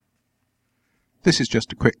This is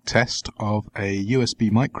just a quick test of a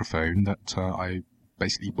USB microphone that I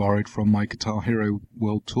basically borrowed from my Guitar Hero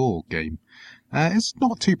World Tour game. It's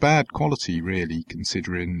not too bad quality really,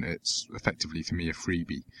 considering it's effectively for me a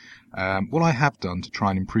freebie. What I have done to try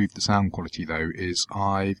and improve the sound quality though is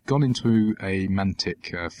I've gone into a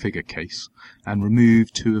Mantic figure case and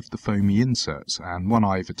removed two of the foamy inserts, and one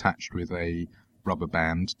I've attached with a rubber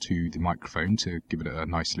band to the microphone to give it a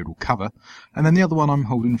nice little cover, and then the other one I'm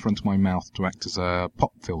holding in front of my mouth to act as a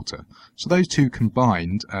pop filter. So those two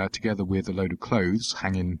combined, together with a load of clothes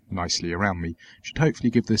hanging nicely around me, should hopefully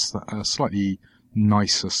give this a slightly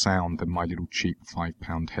nicer sound than my little cheap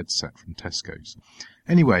 £5 headset from Tesco's.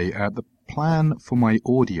 Anyway, the plan for my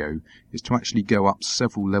audio is to actually go up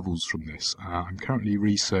several levels from this. I'm currently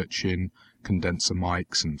researching condenser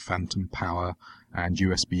mics and phantom power and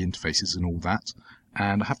USB interfaces and all that,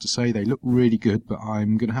 and I have to say they look really good, but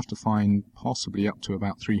I'm going to have to find possibly up to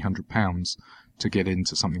about £300 to get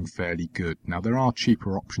into something fairly good. Now there are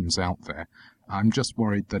cheaper options out there. I'm just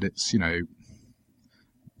worried that it's,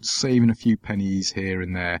 saving a few pennies here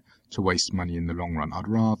and there to waste money in the long run. I'd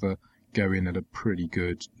rather go in at a pretty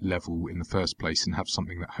good level in the first place and have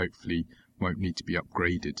something that hopefully won't need to be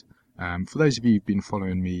upgraded. For those of you who've been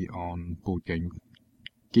following me on Board Game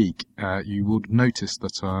Geek, you would notice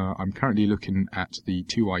that I'm currently looking at the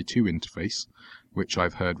 2i2 interface, which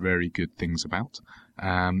I've heard very good things about.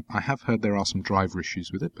 I have heard there are some driver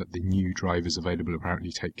issues with it, but the new drivers available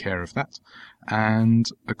apparently take care of that. And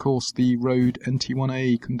of course the Rode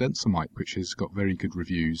NT1A condenser mic, which has got very good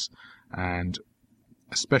reviews, and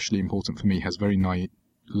especially important for me, has very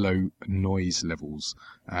low noise levels.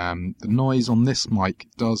 The noise on this mic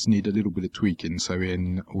does need a little bit of tweaking, so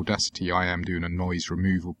in Audacity I am doing a noise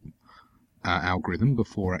removal algorithm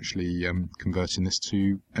before actually converting this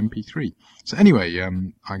to MP3. So anyway,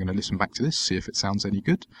 I'm going to listen back to this, see if it sounds any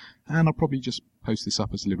good, and I'll probably just post this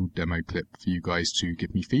up as a little demo clip for you guys to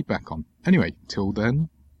give me feedback on. Anyway, till then,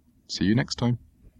 see you next time.